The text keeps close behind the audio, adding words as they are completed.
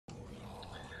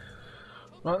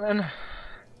Right then,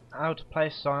 how to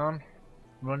play Scion.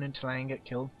 Run into lane, get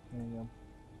killed. There you go.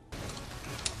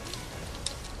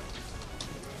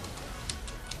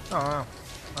 Oh wow,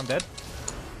 I'm dead.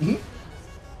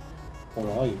 Or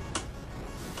are you?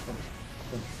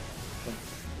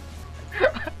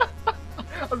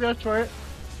 I'm gonna try it.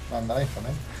 Man, that ain't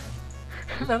funny.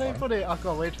 That ain't funny. I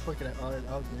can't wait to fucking it. I'll do it,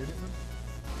 man.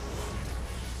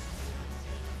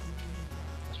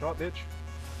 That's right, bitch.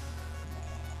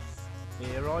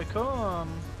 Here I come.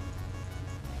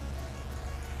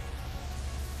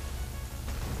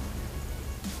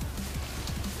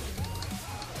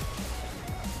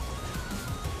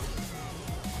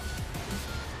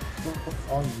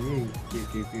 On you.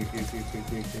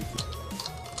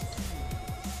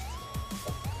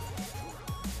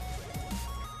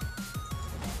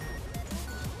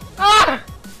 Ah!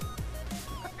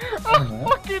 Oh, I'm man.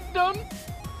 fucking done.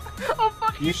 I'm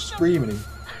fucking You screaming.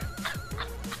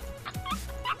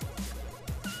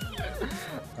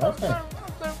 Okay. I'm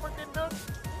so fucking done.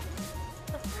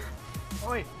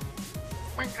 Oi.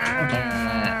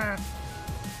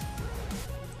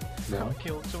 No. I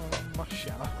killed someone with my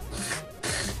shower.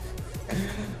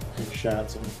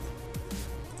 Shout him.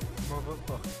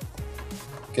 Motherfucker.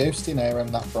 Ghosting air and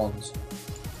that bronze.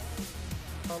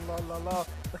 La la la la.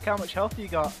 Look how much health you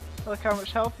got. Look how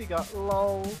much health you got.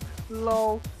 Lol.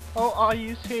 Lol. Oh, I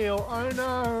use heal. Oh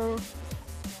no.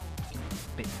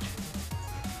 Bitch.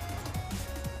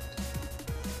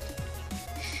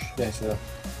 Yeah, so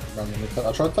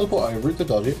I tried to teleport over it to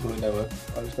dodge it, but it never worked.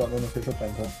 I just got an unofficial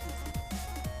penta.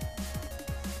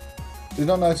 Did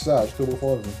not notice that, I just killed all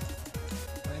 4 of them.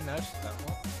 I didn't notice that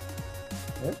one.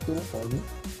 Yeah, killed all 4 of them.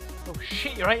 Oh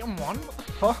shit, you're 8 on 1? What the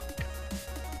fuck?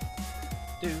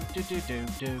 Hey,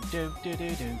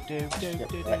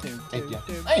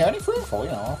 only 3 or 4,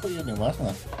 you know, I thought you were doing worse than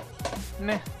that.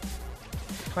 Nah.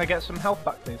 Can I get some health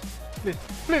back, please? Please,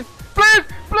 please, please,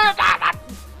 please! Ah,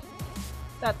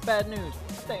 that's bad news.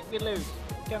 I think we lose.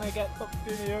 Can I get top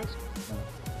videos?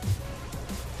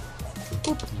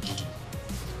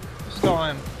 This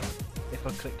time, if I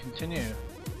click continue.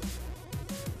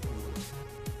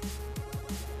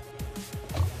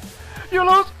 You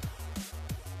lost!